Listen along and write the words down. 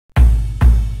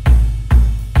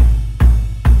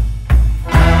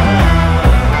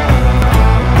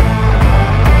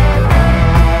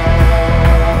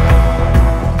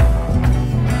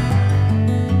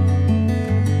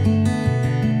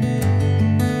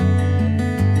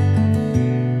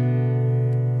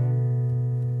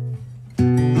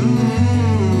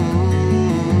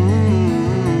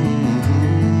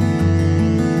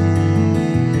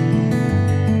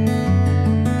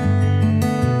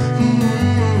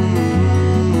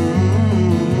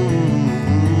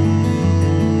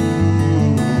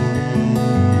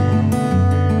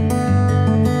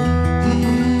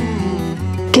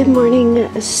Good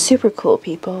morning, super cool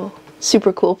people.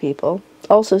 Super cool people.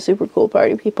 Also super cool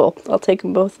party people. I'll take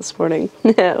them both this morning.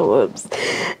 Whoops.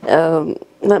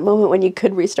 That moment when you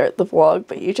could restart the vlog,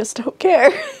 but you just don't care.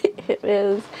 It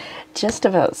is just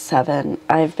about 7.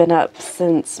 I've been up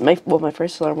since my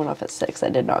first alarm went off at 6. I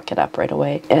did not get up right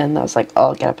away, and I was like, oh,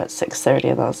 I'll get up at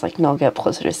 6:30, and I was like, no, I'll get up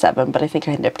closer to 7, but I think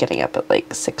I ended up getting up at like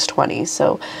 6:20,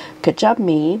 so good job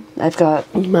me. I've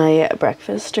got my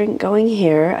breakfast drink going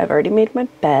here. I've already made my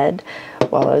bed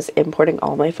while I was importing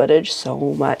all my footage. So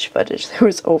much footage. There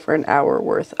was over an hour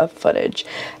worth of footage.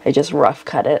 I just rough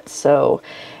cut it, so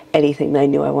anything that I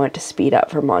knew I wanted to speed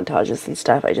up for montages and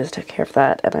stuff, I just took care of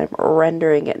that, and I'm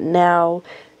rendering it now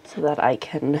so that I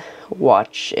can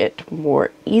watch it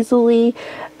more easily.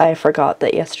 I forgot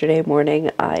that yesterday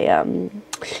morning I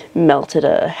melted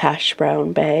a hash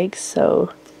brown bag,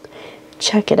 so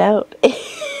check it out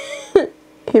if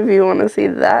you want to see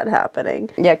that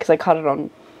happening. Yeah, because I caught it on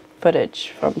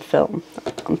footage from film.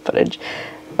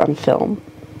 On film.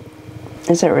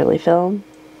 Is it really film?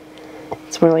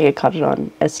 It's more like I caught it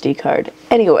on SD card.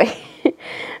 Anyway,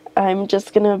 I'm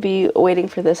just gonna be waiting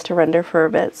for this to render for a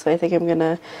bit, so I think I'm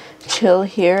gonna chill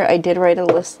here. I did write a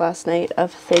list last night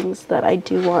of things that I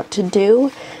do want to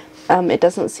do. It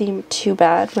doesn't seem too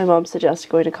bad. My mom suggested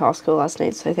going to Costco last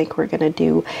night, so I think we're gonna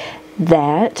do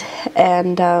that.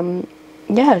 And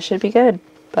yeah, it should be good.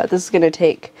 But this is gonna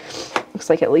take, looks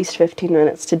like at least 15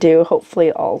 minutes to do.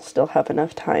 Hopefully I'll still have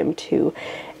enough time to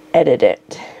edit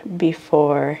it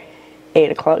before 8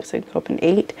 o'clock, so I can go up in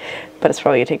 8, but it's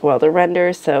probably gonna take a while to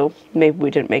render, so maybe we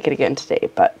didn't make it again today,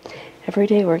 but every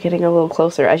day we're getting a little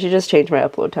closer. I should just change my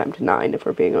upload time to 9 if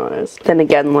we're being honest. Then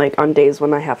again, like on days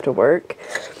when I have to work,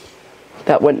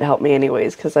 that wouldn't help me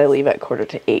anyways because I leave at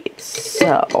 7:45,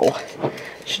 so I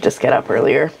should just get up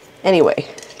earlier. Anyway,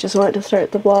 just wanted to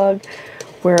start the vlog.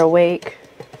 We're awake.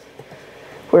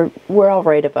 We're all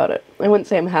right about it. I wouldn't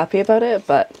say I'm happy about it,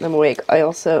 but I'm awake. I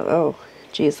also, oh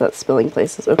geez, that's spilling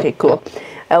places. Okay, cool.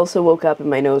 I also woke up and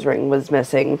my nose ring was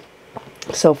missing.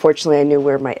 So fortunately I knew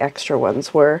where my extra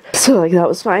ones were. So like that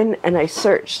was fine, and I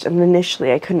searched, and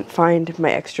initially I couldn't find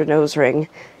my extra nose ring,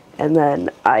 and then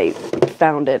I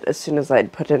found it as soon as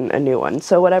I'd put in a new one.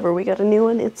 So whatever, we got a new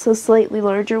one. It's a slightly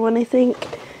larger one, I think.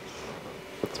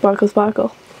 Sparkle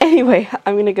sparkle. Anyway,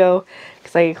 I'm gonna go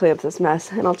because I can clean up this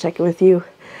mess, and I'll check in with you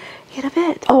in a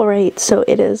bit. Alright, so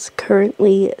it is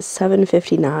currently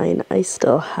 7:59. I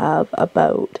still have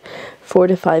about 4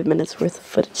 to 5 minutes worth of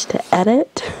footage to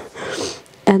edit,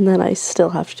 and then I still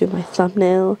have to do my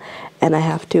thumbnail, and I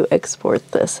have to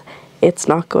export this. It's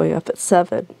not going up at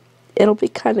 7. It'll be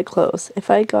kind of close. If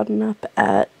I had gotten up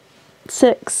at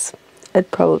 6,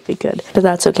 it'd probably be good, but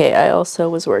that's okay. I also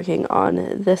was working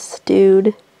on this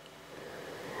dude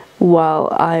while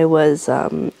I was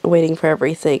waiting for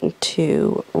everything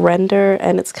to render,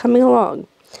 and it's coming along.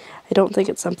 I don't think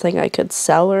it's something I could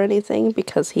sell or anything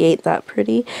because he ain't that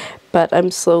pretty, but I'm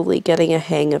slowly getting a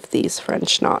hang of these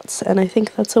French knots, and I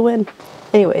think that's a win.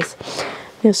 Anyways,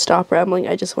 I'm gonna stop rambling.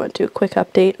 I just want to do a quick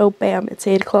update. Oh bam, it's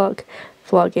 8 o'clock.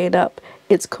 Vlog ain't up.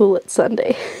 It's cool, it's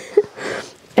Sunday.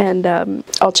 And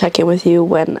I'll check in with you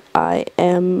when I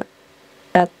am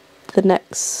at the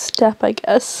next step, I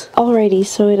guess. Alrighty,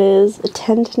 so it is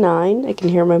 10 to 9. I can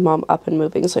hear my mom up and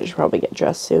moving, so I should probably get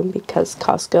dressed soon because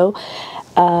Costco.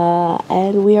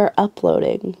 And we are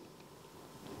uploading.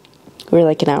 We're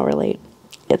like an hour late.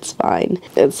 It's fine.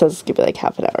 It says it's gonna be like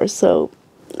half an hour, so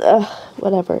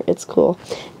whatever, it's cool.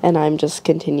 And I'm just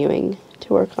continuing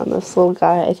to work on this little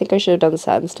guy. I think I should have done the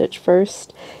satin stitch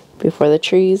first before the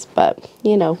trees, but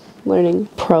you know, learning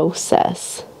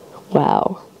process.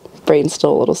 Wow. Brain's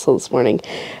still a little slow this morning.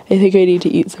 I think I need to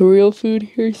eat some real food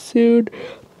here soon,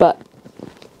 but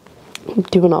I'm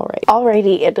doing alright.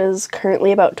 Alrighty, it is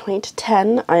currently about 20 to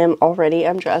 10. I'm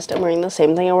dressed. I'm wearing the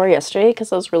same thing I wore yesterday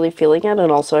because I was really feeling it,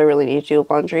 and also I really need to do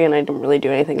laundry and I didn't really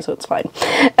do anything, so it's fine.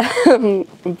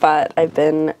 But I've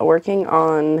been working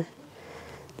on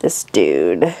this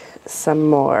dude some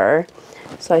more.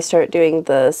 So I start doing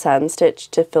the satin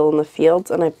stitch to fill in the fields,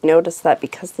 and I've noticed that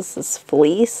because this is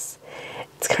fleece,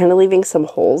 it's kind of leaving some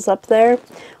holes up there,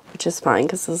 which is fine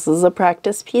because this is a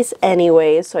practice piece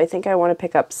anyway. So I think I want to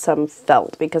pick up some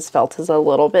felt because felt is a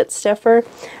little bit stiffer.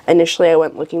 Initially I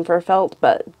went looking for felt,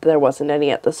 but there wasn't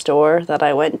any at the store that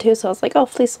I went to, so I was like, oh,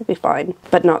 fleece will be fine,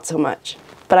 but not so much.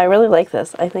 But I really like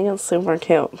this. I think it's super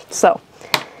cute. So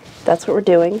that's what we're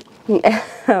doing.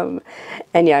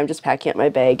 And yeah, I'm just packing up my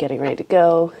bag, getting ready to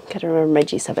go. Gotta remember my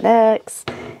G7X,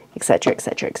 etc,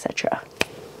 etc, etc.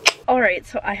 Alright,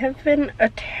 so I have been a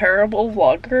terrible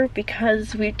vlogger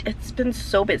because it's been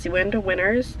so busy. We went to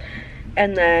Winners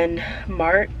and then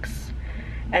Mark's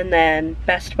and then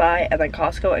Best Buy, and then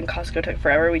Costco, and Costco took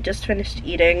forever. We just finished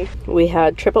eating. We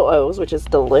had triple O's, which is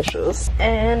delicious.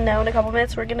 And now in a couple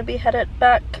minutes we're gonna be headed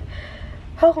back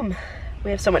home.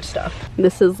 We have so much stuff.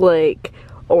 This is like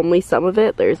only some of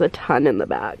it. There's a ton in the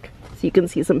back. So you can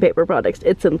see some paper products.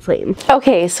 It's insane.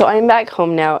 Okay, so I'm back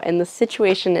home now, and the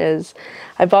situation is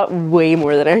I bought way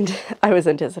more than I was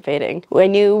anticipating. I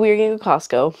knew we were going to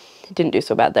Costco. It didn't do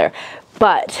so bad there.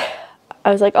 But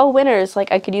I was like, oh, winners,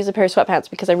 like I could use a pair of sweatpants,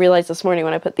 because I realized this morning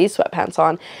when I put these sweatpants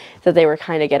on that they were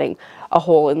kind of getting a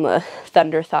hole in the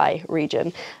thunder thigh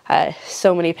region.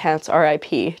 So many pants,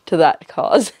 RIP to that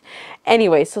cause.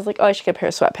 Anyway, so I was like, oh, I should get a pair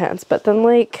of sweatpants. But then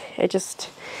like, it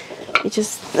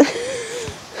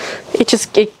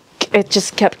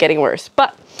just kept getting worse.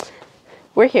 But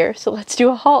we're here, so let's do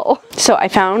a haul. So I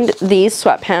found these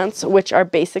sweatpants, which are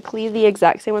basically the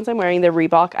exact same ones I'm wearing. They're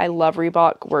Reebok. I love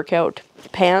Reebok workout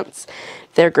pants.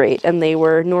 They're great, and they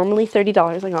were normally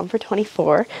 $30. I got them for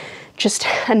 $24. Just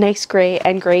a nice gray,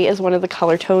 and gray is one of the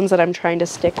color tones that I'm trying to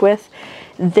stick with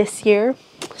this year,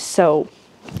 so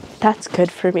that's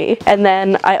good for me. And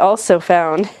then I also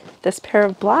found this pair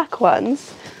of black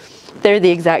ones. They're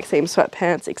the exact same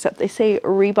sweatpants, except they say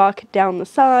Reebok down the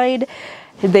side.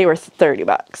 They were 30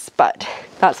 bucks, but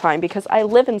that's fine because I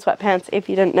live in sweatpants, if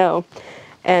you didn't know.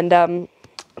 And I'm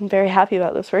very happy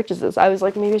about those purchases. I was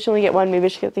like, maybe I should only get one, maybe I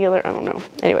should get the other. I don't know.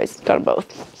 Anyways, got them both.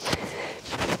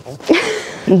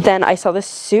 Then I saw this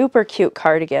super cute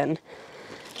cardigan.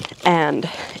 And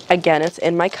again, it's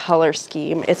in my color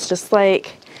scheme. It's just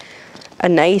like a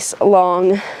nice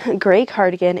long gray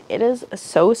cardigan. It is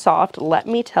so soft, let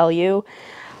me tell you.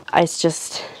 I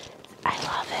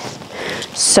love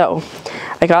it. So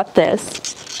I got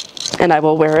this, and I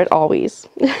will wear it always.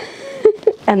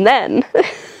 And then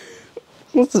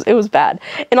it was bad.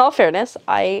 In all fairness,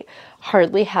 I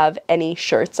hardly have any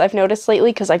shirts I've noticed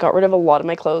lately, because I got rid of a lot of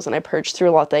my clothes and I purged through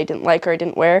a lot that I didn't like or I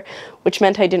didn't wear, which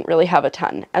meant I didn't really have a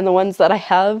ton. And the ones that I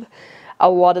have, a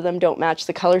lot of them don't match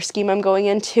the color scheme I'm going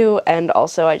into, and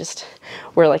also I just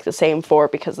wear like the same four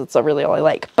because it's really all I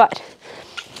like. But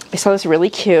I saw this really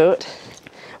cute,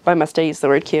 why must I use the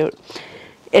word cute?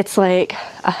 It's like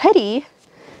a hoodie,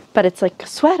 but it's like a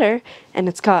sweater, and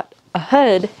it's got a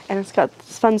hood, and it's got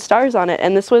fun stars on it,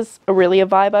 and this was really a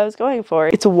vibe I was going for.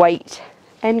 It's white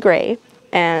and gray,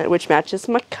 and which matches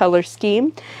my color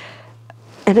scheme,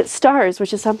 and it's stars,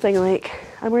 which is something like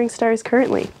I'm wearing stars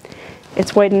currently.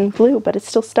 It's white and blue, but it's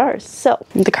still stars. So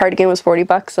the cardigan was 40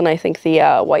 bucks, and I think the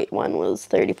white one was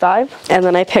 35. And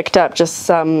then I picked up just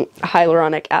some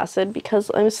hyaluronic acid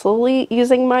because I'm slowly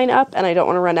using mine up and I don't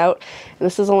want to run out. And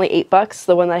this is only 8 bucks.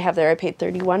 The one that I have there I paid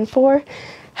 31 for.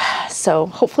 So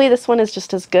hopefully this one is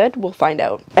just as good. We'll find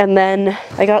out. And then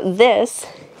I got this.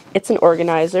 It's an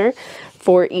organizer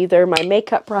for either my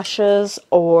makeup brushes,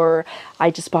 or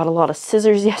I just bought a lot of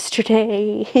scissors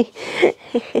yesterday.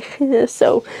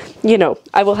 So, you know,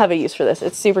 I will have a use for this.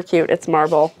 It's super cute. It's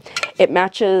marble. It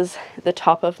matches the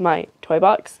top of my toy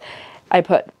box. I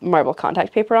put marble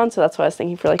contact paper on, so that's why I was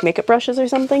thinking for like makeup brushes or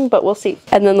something, but we'll see.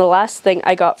 And then the last thing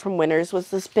I got from Winners was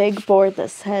this big board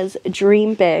that says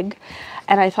Dream Big.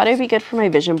 And I thought it'd be good for my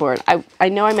vision board. I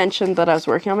know I mentioned that I was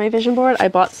working on my vision board. I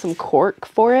bought some cork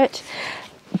for it,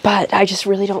 but I just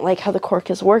really don't like how the cork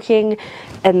is working,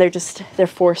 and they're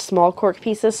 4 small cork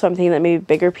pieces, so I'm thinking that maybe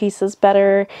bigger pieces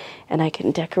better, and I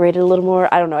can decorate it a little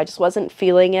more. I don't know, I just wasn't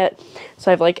feeling it.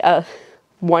 So I have like a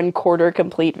 1/4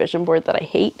 complete vision board that I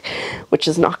hate, which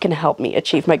is not going to help me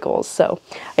achieve my goals. So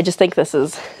I just think this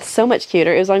is so much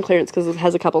cuter. It was on clearance because it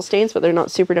has a couple stains, but they're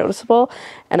not super noticeable,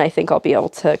 and I think I'll be able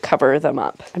to cover them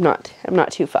up. I'm not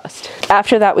too fussed.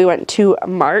 After that, we went to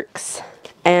Mark's,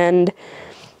 and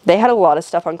they had a lot of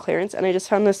stuff on clearance, and I just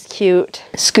found this cute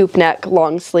scoop neck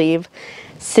long sleeve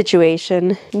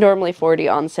situation. Normally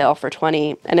 $40, on sale for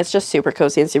 $20, and it's just super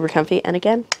cozy and super comfy. And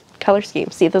again, color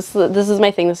scheme. See, this is my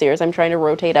thing this year, is I'm trying to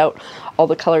rotate out all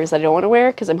the colors that I don't want to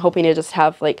wear, because I'm hoping to just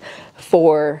have like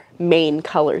 4 main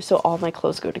colors, so all my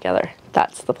clothes go together.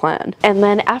 That's the plan. And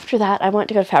then after that, I went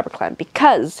to go to Fabricland,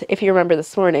 because if you remember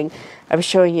this morning, I was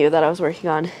showing you that I was working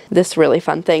on this really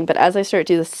fun thing, but as I start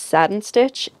to do the satin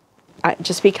stitch,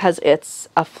 just because it's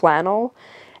a flannel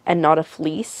and not a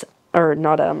fleece, or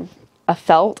not a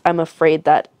felt, I'm afraid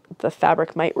that the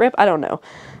fabric might rip. I don't know.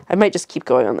 I might just keep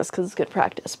going on this because it's good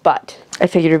practice, but I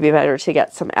figured it'd be better to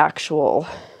get some actual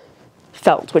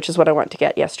felt, which is what I wanted to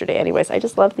get yesterday anyways. I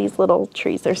just love these little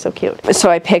trees. They're so cute. So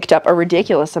I picked up a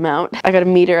ridiculous amount. I got a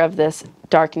meter of this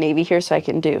dark navy here, so I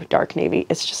can do dark navy.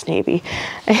 It's just navy.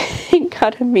 I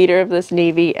got a meter of this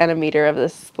navy and a meter of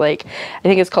this, like, I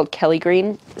think it's called Kelly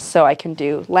green. So I can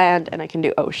do land and I can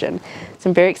do ocean. So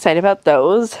I'm very excited about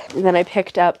those. And then I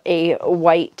picked up a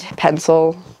white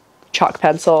pencil, chalk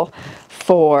pencil,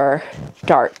 for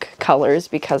dark colors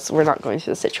because we're not going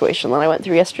through the situation that I went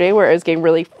through yesterday where I was getting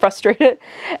really frustrated.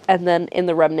 And then in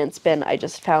the remnants bin I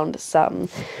just found some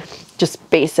just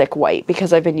basic white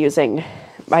because I've been using,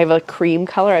 I have a cream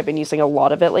color, I've been using a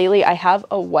lot of it lately. I have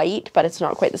a white, but it's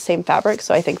not quite the same fabric,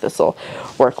 so I think this will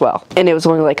work well. And it was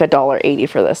only like $1.80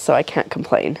 for this, so I can't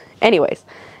complain. Anyways,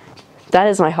 that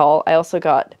is my haul. I also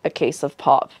got a case of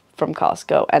pop from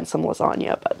Costco and some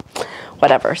lasagna, but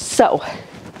whatever. So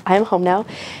I am home now.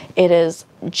 It is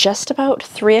just about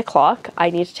 3 o'clock. I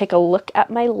need to take a look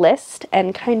at my list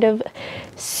and kind of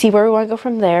see where we want to go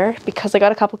from there. Because I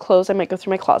got a couple clothes, I might go through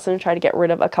my closet and try to get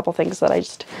rid of a couple things that I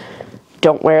just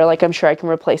don't wear. Like, I'm sure I can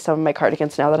replace some of my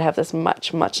cardigans now that I have this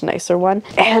much nicer one.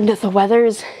 And the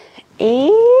weather's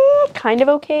kind of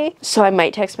okay. So I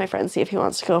might text my friend, see if he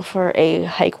wants to go for a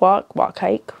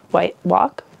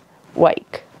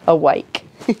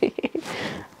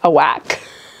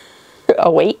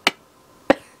awake.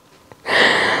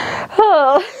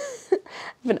 Oh,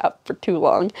 I've been up for too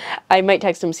long. I might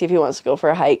text him, see if he wants to go for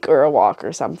a hike or a walk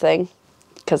or something,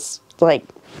 because like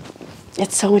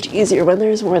it's so much easier when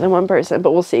there's more than one person,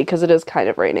 but we'll see, because it is kind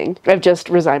of raining. I've just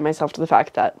resigned myself to the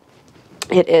fact that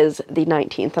it is the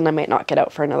 19th and I might not get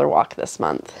out for another walk this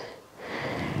month.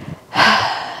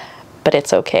 But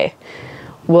it's okay.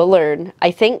 We'll learn.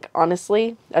 I think,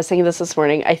 honestly, I was thinking this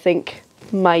morning, I think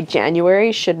my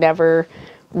January should never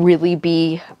really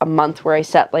be a month where I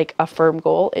set like a firm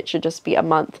goal. It should just be a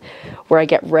month where I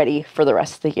get ready for the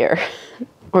rest of the year.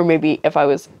 Or maybe if I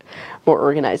was more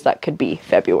organized, that could be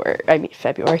February,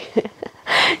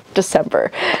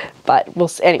 December. But we'll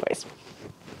see. Anyways,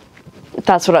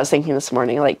 that's what I was thinking this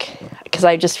morning, like, because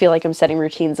I just feel like I'm setting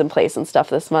routines in place and stuff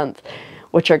this month,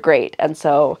 which are great. And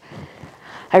so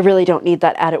I really don't need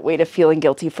that added weight of feeling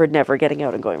guilty for never getting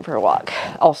out and going for a walk.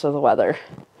 Also the weather.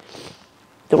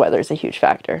 The weather is a huge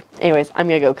factor. Anyways, I'm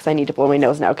gonna go because I need to blow my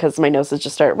nose now because my nose has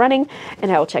just started running,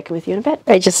 and I will check in with you in a bit.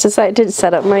 I just decided to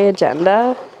set up my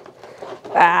agenda.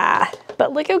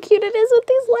 But look how cute it is with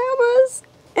these llamas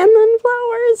and then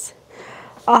flowers.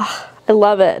 Ah, I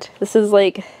love it. This is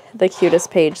like the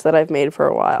cutest page that I've made for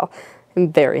a while.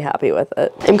 I'm very happy with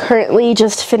it. I'm currently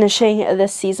just finishing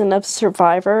this season of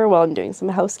Survivor while I'm doing some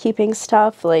housekeeping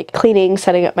stuff, like cleaning,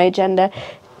 setting up my agenda,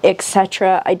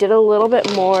 etc. I did a little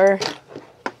bit more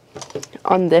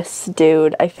on this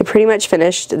dude. I pretty much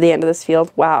finished the end of this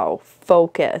field. Wow,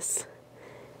 focus.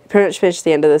 I pretty much finished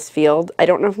the end of this field. I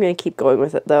don't know if I'm going to keep going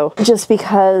with it though, just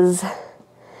because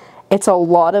it's a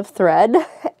lot of thread,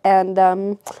 and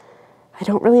I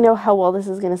don't really know how well this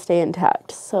is going to stay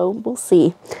intact, so we'll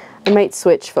see. I might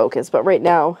switch focus, but right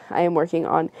now I am working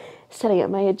on setting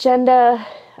up my agenda.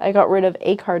 I got rid of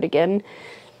a cardigan.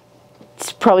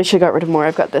 Probably should have got rid of more.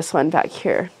 I've got this one back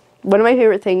here. One of my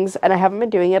favorite things, and I haven't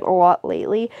been doing it a lot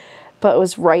lately, but it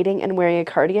was writing and wearing a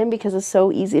cardigan because it's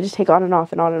so easy to take on and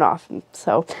off and on and off. And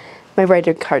so my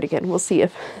writer cardigan, we'll see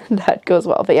if that goes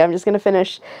well. But yeah, I'm just going to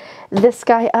finish this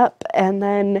guy up and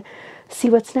then see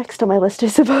what's next on my list, I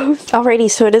suppose. Alrighty,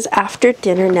 so it is after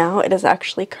dinner now. It is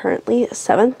actually currently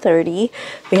 7:30.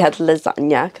 We had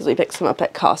lasagna because we picked some up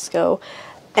at Costco.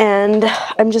 And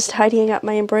I'm just tidying up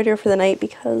my embroidery for the night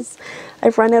because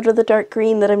I've run out of the dark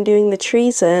green that I'm doing the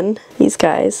trees in, these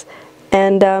guys,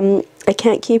 and I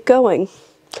can't keep going.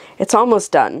 It's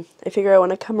almost done. I figure I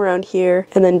want to come around here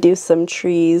and then do some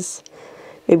trees,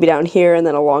 maybe down here and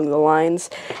then along the lines,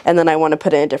 and then I want to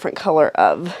put in a different color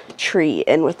of tree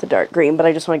in with the dark green, but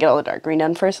I just want to get all the dark green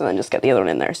done first and then just get the other one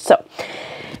in there. So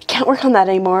can't work on that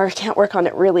anymore. Can't work on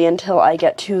it really until I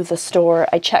get to the store.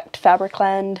 I checked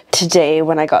Fabricland today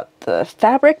when I got the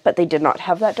fabric, but they did not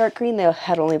have that dark green. They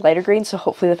had only lighter green, so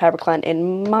hopefully the Fabricland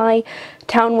in my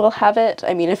town will have it.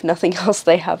 I mean, if nothing else,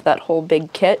 they have that whole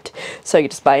big kit, so I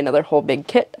could just buy another whole big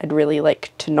kit. I'd really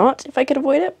like to not if I could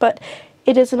avoid it, but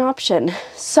it is an option.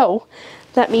 So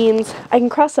that means I can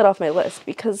cross that off my list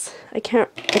because I can't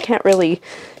really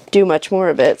do much more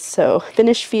of it. So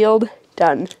finished field,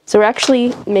 done. So we're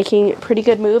actually making pretty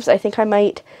good moves. I think I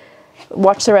might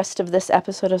watch the rest of this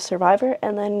episode of Survivor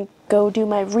and then go do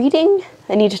my reading.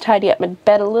 I need to tidy up my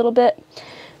bed a little bit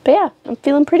But yeah, I'm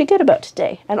feeling pretty good about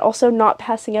today, and also not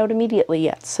passing out immediately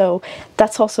yet, so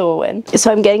that's also a win.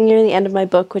 So I'm getting near the end of my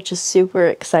book, which is super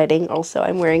exciting. Also,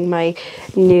 I'm wearing my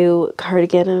new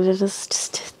cardigan, and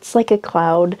it's like a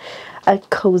cloud, a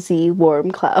cozy,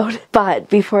 warm cloud. But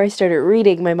before I started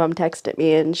reading, my mom texted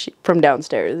me and from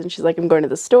downstairs, and she's like, I'm going to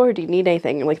the store, do you need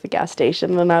anything? Like the gas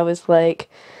station. And I was like,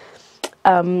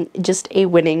 just a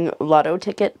winning lotto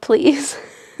ticket, please.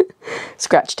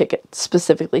 Scratch ticket,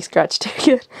 specifically scratch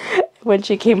ticket. When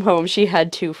she came home, she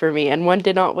had 2 for me, and one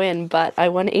did not win, but I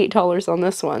won $8 on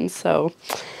this one, so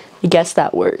I guess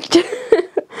that worked.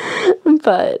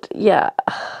 But yeah,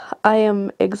 I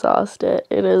am exhausted.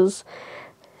 It is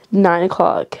 9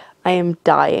 o'clock. I am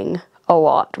dying a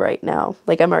lot right now.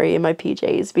 Like, I'm already in my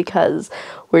PJs because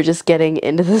we're just getting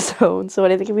into the zone. So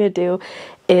what I think I'm gonna do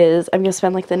is I'm gonna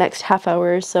spend like the next half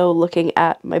hour or so looking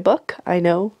at my book. I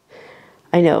know,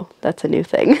 that's a new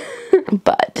thing.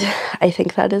 But I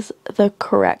think that is the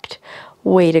correct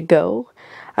way to go.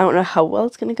 I don't know how well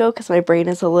it's gonna go because my brain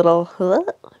is a little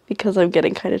because I'm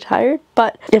getting kind of tired.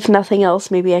 But if nothing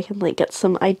else, maybe I can like get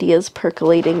some ideas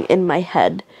percolating in my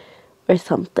head or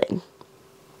something.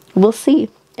 We'll see.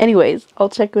 Anyways, I'll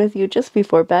check with you just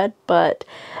before bed, but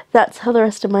that's how the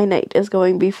rest of my night is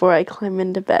going before I climb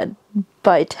into bed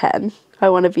by 10. I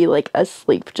want to be like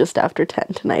asleep just after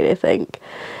 10 tonight, I think.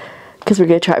 Because we're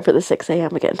going to try for the 6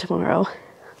 a.m. again tomorrow.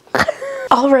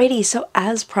 Alrighty, so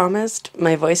as promised,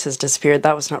 my voice has disappeared.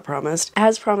 That was not promised.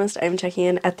 As promised, I'm checking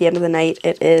in at the end of the night.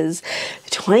 It is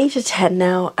 20 to 10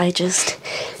 now. I just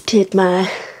did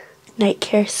my night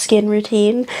care skin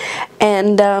routine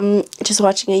and just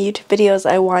watching a YouTube video as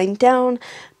I wind down.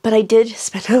 But I did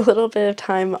spend a little bit of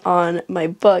time on my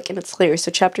book, and it's clear. So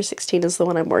chapter 16 is the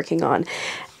one I'm working on.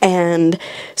 And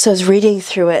so I was reading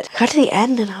through it. I got to the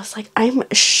end and I was like, I'm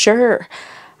sure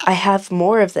I have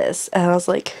more of this. And I was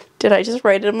like, did I just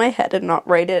write it in my head and not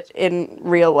write it in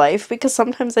real life? Because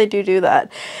sometimes I do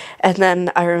that. And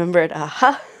then I remembered,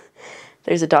 aha,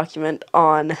 there's a document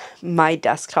on my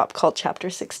desktop called chapter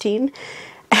 16.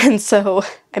 And so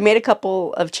I made a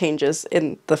couple of changes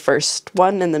in the first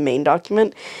one in the main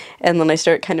document, and then I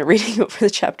started kind of reading over the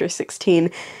chapter 16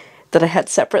 that I had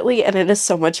separately, and it is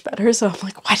so much better. So I'm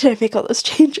like, why did I make all those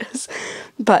changes?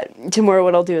 But tomorrow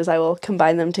what I'll do is I will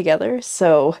combine them together,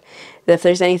 so if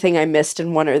there's anything I missed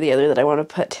in one or the other that I want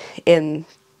to put in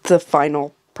the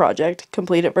final project,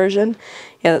 completed version,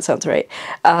 yeah, that sounds right,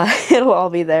 it'll all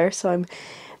be there. So I'm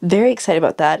very excited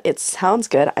about that. It sounds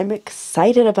good. I'm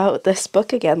excited about this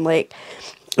book again. Like,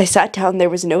 I sat down, there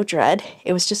was no dread,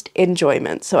 it was just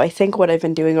enjoyment. So I think what I've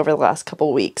been doing over the last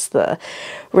couple weeks, the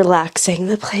relaxing,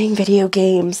 the playing video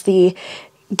games, the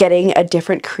getting a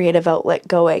different creative outlet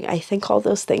going, I think all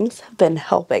those things have been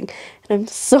helping. And I'm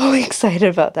so excited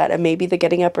about that. And maybe the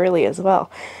getting up early as well.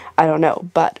 I don't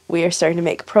know, but we are starting to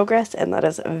make progress, and that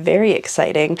is very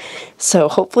exciting. So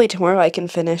hopefully tomorrow I can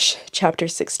finish chapter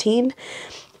 16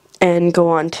 and go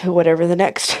on to whatever the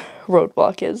next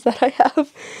roadblock is that I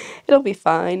have. It'll be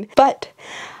fine. But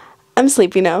I'm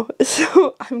sleepy now,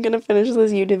 so I'm gonna finish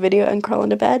this YouTube video and crawl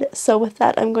into bed. So with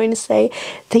that, I'm going to say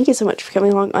thank you so much for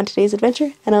coming along on today's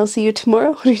adventure, and I'll see you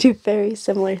tomorrow when we do very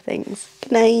similar things.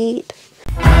 Good night!